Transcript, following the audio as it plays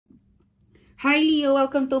Hi Leo,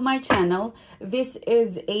 welcome to my channel. This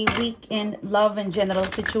is a weekend love and general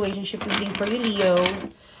situationship reading for you, Leo.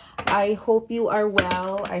 I hope you are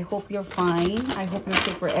well. I hope you're fine. I hope you're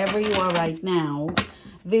safe wherever you are right now.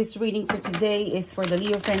 This reading for today is for the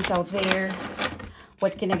Leo friends out there.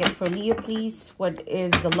 What can I get for Leo, please? What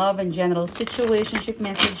is the love and general situationship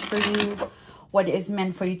message for you? What is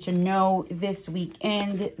meant for you to know this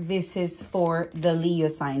weekend? This is for the Leo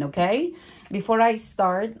sign, okay? Before I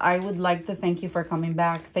start, I would like to thank you for coming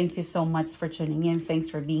back. Thank you so much for tuning in. Thanks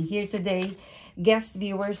for being here today. Guest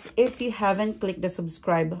viewers, if you haven't clicked the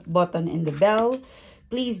subscribe button and the bell,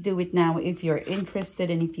 please do it now if you're interested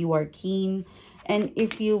and if you are keen. And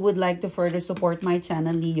if you would like to further support my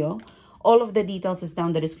channel, Leo, all of the details is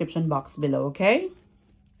down the description box below, okay?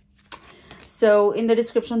 So in the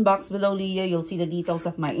description box below, Leo, you'll see the details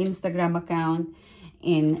of my Instagram account.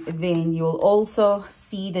 And then you'll also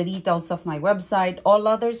see the details of my website. All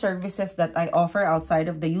other services that I offer outside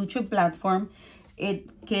of the YouTube platform, it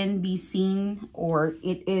can be seen or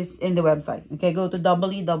it is in the website. Okay, go to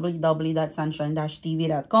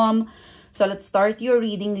www.sunshine-tv.com. So let's start your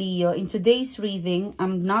reading, Leo. In today's reading,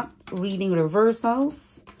 I'm not reading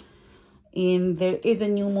reversals. And there is a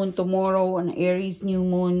new moon tomorrow, an Aries new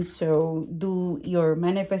moon. So do your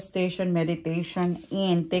manifestation, meditation,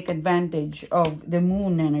 and take advantage of the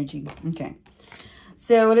moon energy. Okay.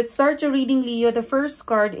 So let's start your reading, Leo. The first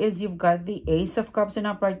card is you've got the Ace of Cups in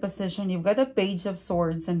upright position. You've got the Page of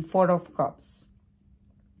Swords and Four of Cups.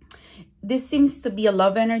 This seems to be a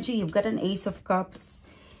love energy. You've got an Ace of Cups.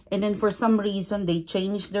 And then for some reason, they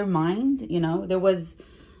changed their mind. You know,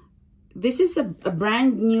 this is a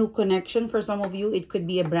brand new connection for some of you. It could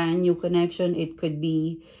be a brand new connection. It could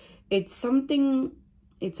be, it's something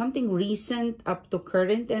recent up to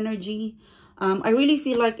current energy. I really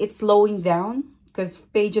feel like it's slowing down because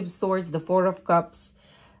Page of Swords, the Four of Cups,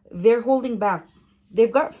 they're holding back.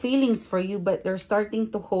 They've got feelings for you, but they're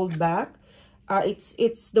starting to hold back.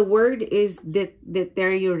 The word is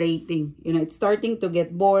deteriorating. You know, it's starting to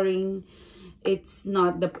get boring. It's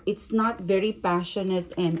not very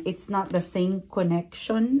passionate, and it's not the same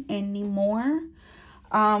connection anymore.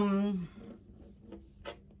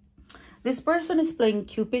 This person is playing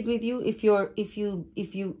Cupid with you. If you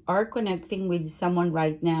are connecting with someone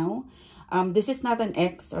right now, this is not an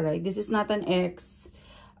ex, all right? This is not an ex.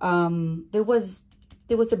 It was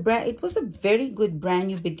a very good brand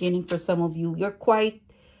new beginning for some of you. You're quite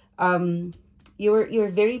you're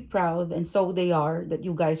very proud, and so they are, that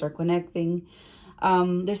you guys are connecting.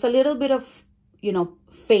 There's a little bit of, you know,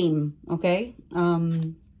 fame, okay?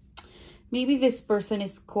 Maybe this person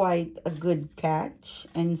is quite a good catch,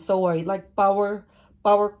 and so are you. Like power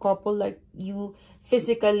couple, like you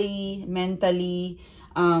physically, mentally,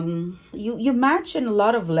 you match in a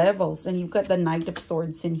lot of levels, and you've got the Knight of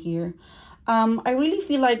Swords in here. I really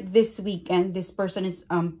feel like this weekend, this person is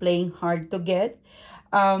playing hard to get.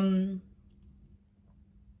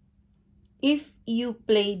 If you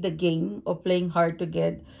play the game of playing hard to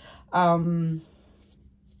get, they'll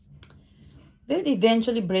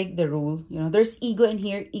eventually break the rule. You know, there's ego in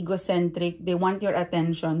here, egocentric. They want your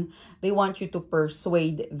attention. They want you to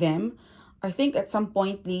persuade them. I think at some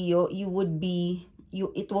point, Leo, it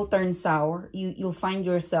will turn sour. You'll find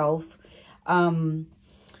yourself,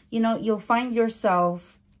 you'll find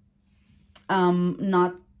yourself,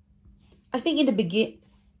 not, I think in the beginning,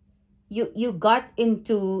 you got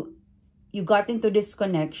into this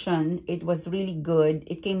connection. It was really good.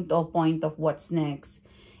 It came to a point of what's next.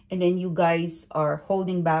 And then you guys are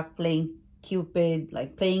holding back, playing Cupid,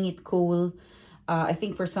 like playing it cool. I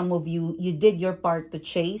think for some of you, you did your part to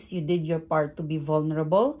chase. You did your part to be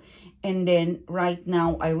vulnerable. And then right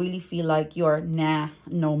now, I really feel like you're, nah,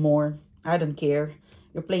 no more. I don't care.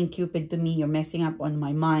 You're playing Cupid to me. You're messing up on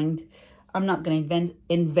my mind. I'm not going to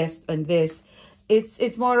invest on this.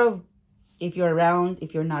 It's more of, if you're around,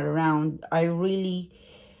 if you're not around,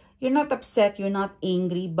 you're not upset, you're not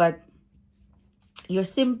angry, but you're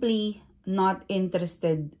simply not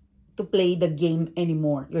interested to play the game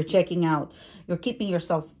anymore. You're checking out. You're keeping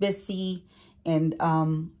yourself busy. And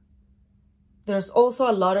there's also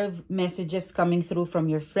a lot of messages coming through from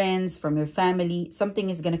your friends, from your family. Something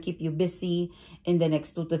is going to keep you busy in the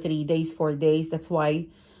next 2 to 3 days, 4 days. That's why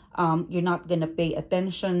you're not going to pay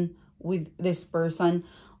attention with this person.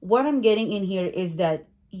 What I'm getting in here is that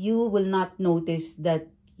you will not notice that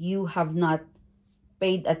you have not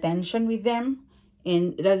paid attention with them.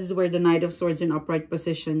 And that is where the Knight of Swords in upright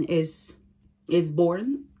position is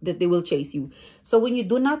born, that they will chase you. So when you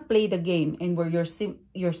do not play the game and where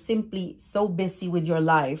you're simply so busy with your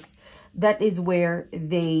life, that is where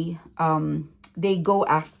they go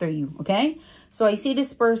after you, okay? So I see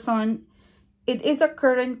this person it is a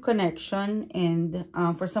current connection, and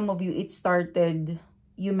for some of you, it started,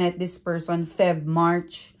 you met this person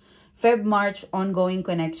March, ongoing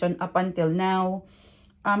connection up until now.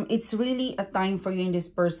 It's really a time for you and this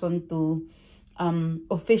person to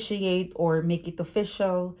officiate or make it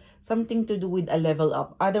official, something to do with a level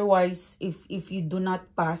up. Otherwise, if you do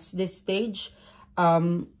not pass this stage,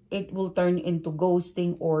 it will turn into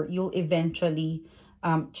ghosting, or you'll eventually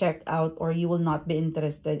check out, or you will not be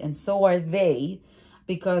interested, and so are they,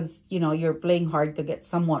 because you know you're playing hard to get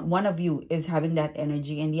someone. One of you is having that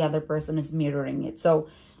energy and the other person is mirroring it. So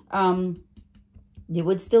they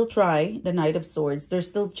would still try the Knight of Swords. There's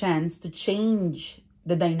still chance to change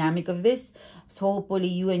the dynamic of this. So hopefully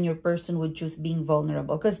you and your person would choose being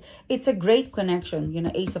vulnerable, because it's a great connection, you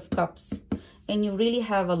know, Ace of Cups, and you really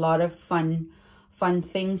have a lot of fun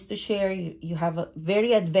things to share. You have a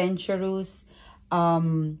very adventurous,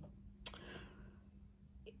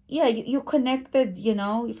 yeah, you connected, you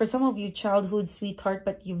know, for some of you, childhood sweetheart,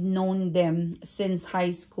 but you've known them since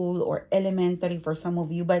high school or elementary for some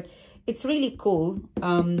of you. But it's really cool.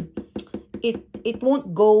 It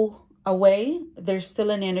won't go away. There's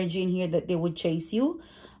still an energy in here that they would chase you,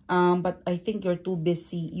 but I think you're too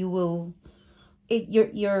busy. You will,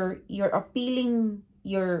 you're appealing,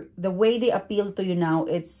 the way they appeal to you now,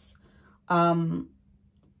 it's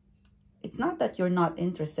not that you're not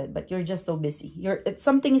interested, but you're just so busy.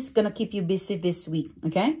 Something is gonna keep you busy this week,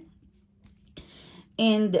 okay?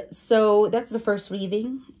 And so that's the first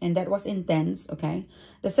reading, and that was intense, okay?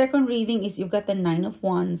 The second reading is you've got the Nine of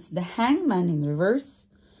Wands, the Hangman in reverse,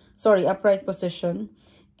 sorry, upright position,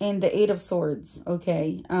 and the Eight of Swords,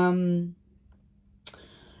 okay?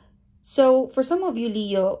 So for some of you,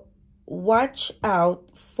 Leo, watch out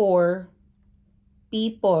for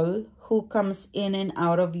people who comes in and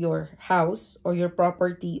out of your house or your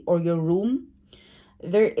property or your room.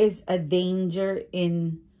 There is a danger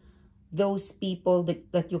in those people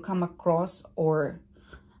that you come across, or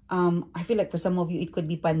I feel like for some of you, it could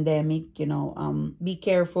be pandemic, you know. Be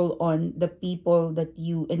careful on the people that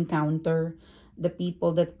you encounter, the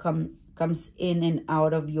people that comes in and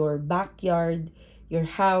out of your backyard, your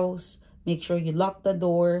house. Make sure you lock the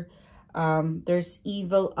door. There's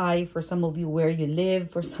evil eye for some of you where you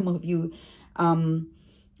live. For some of you,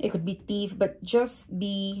 it could be thief, but just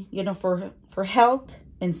be, you know, for health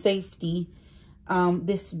and safety,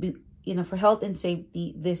 for health and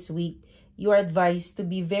safety this week, you are advised to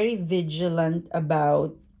be very vigilant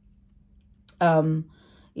about,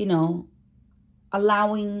 you know,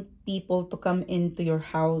 allowing people to come into your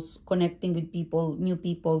house, connecting with people, new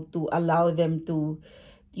people, to allow them to,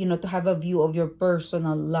 you know, to have a view of your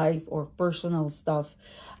personal life or personal stuff.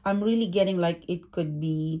 I'm really getting like it could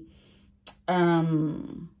be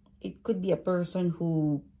a person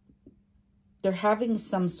who, they're having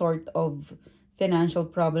some sort of financial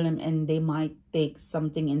problem and they might take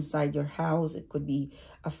something inside your house. It could be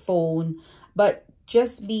a phone, but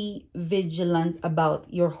just be vigilant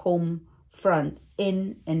about your home front,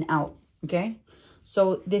 in and out, okay?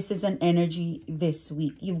 So this is an energy this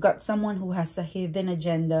week. You've got someone who has a hidden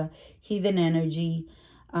agenda, hidden energy,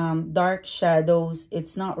 dark shadows.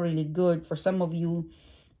 It's not really good for some of you.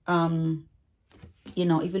 You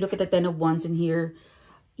know, if you look at the Ten of Wands in here,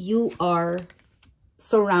 you are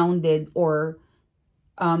surrounded, or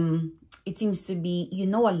it seems to be, you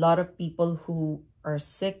know, a lot of people who are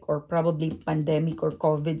sick, or probably pandemic or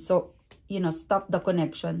COVID. So, you know, stop the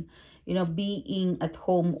connection, you know, being at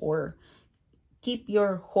home, or keep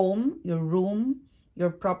your home, your room, your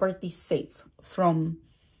property safe from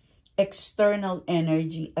external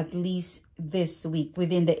energy, at least this week,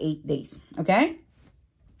 within the 8 days, okay?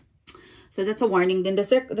 So that's a warning. Then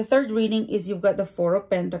the third reading is you've got the Four of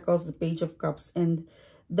Pentacles, the Page of Cups, and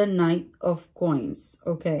the Knight of Coins,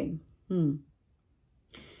 okay?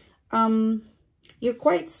 You're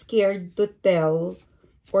quite scared to tell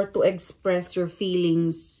or to express your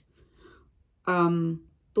feelings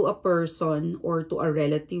to a person, or to a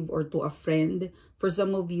relative, or to a friend. For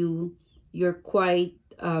some of you, you're quite,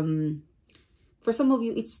 for some of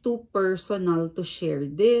you, it's too personal to share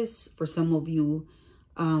this. For some of you,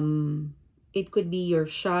 it could be you're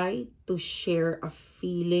shy to share a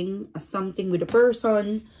feeling, something with a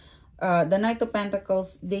person. The Knight of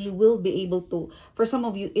Pentacles, they will be able to, for some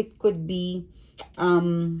of you, it could be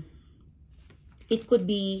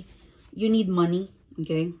you need money.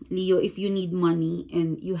 Okay, Leo, if you need money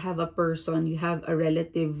and you have a person, you have a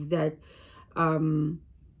relative that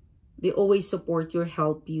they always support you,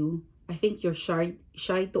 help you. I think you're shy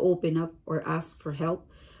to open up or ask for help.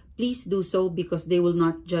 Please do so, because they will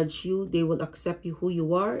not judge you. They will accept you who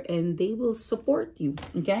you are, and they will support you.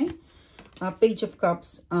 Okay, Page of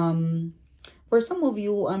Cups, For some of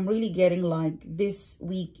you, I'm really getting like this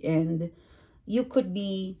weekend, you could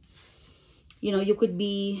be, you know,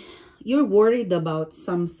 you're worried about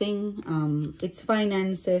something. It's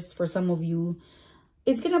finances for some of you.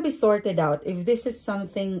 It's gonna be sorted out. If this is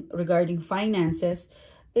something regarding finances,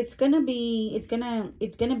 it's gonna be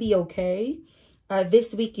okay.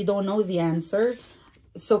 This week you don't know the answer,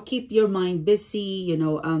 so keep your mind busy, you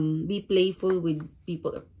know. Be playful with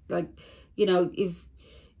people, like, you know, if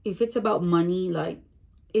it's about money, like,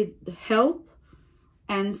 help,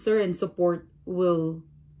 answer, and support will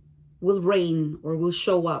reign or will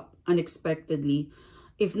show up unexpectedly.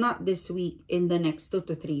 If not this week, in the next 2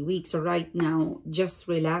 to 3 weeks. So right now, just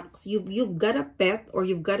relax. You've got a pet or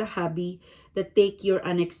you've got a hobby that take your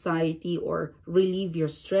anxiety or relieve your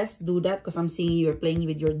stress. Do that, because I'm seeing you're playing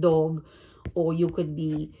with your dog, or you could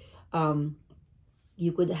be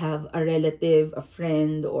you could have a relative, a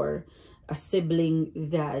friend, or a sibling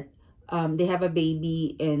that they have a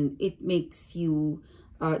baby, and it makes you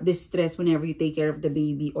distress whenever you take care of the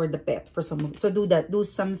baby or the pet for someone. So do that. Do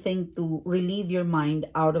something to relieve your mind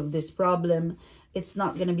out of this problem. It's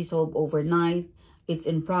not going to be solved overnight. It's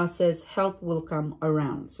in process. Help will come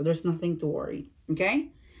around. So there's nothing to worry.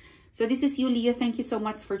 Okay? So this is you, Leo. Thank you so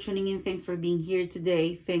much for tuning in. Thanks for being here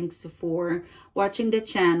today. Thanks for watching the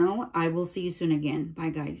channel. I will see you soon again.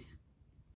 Bye, guys.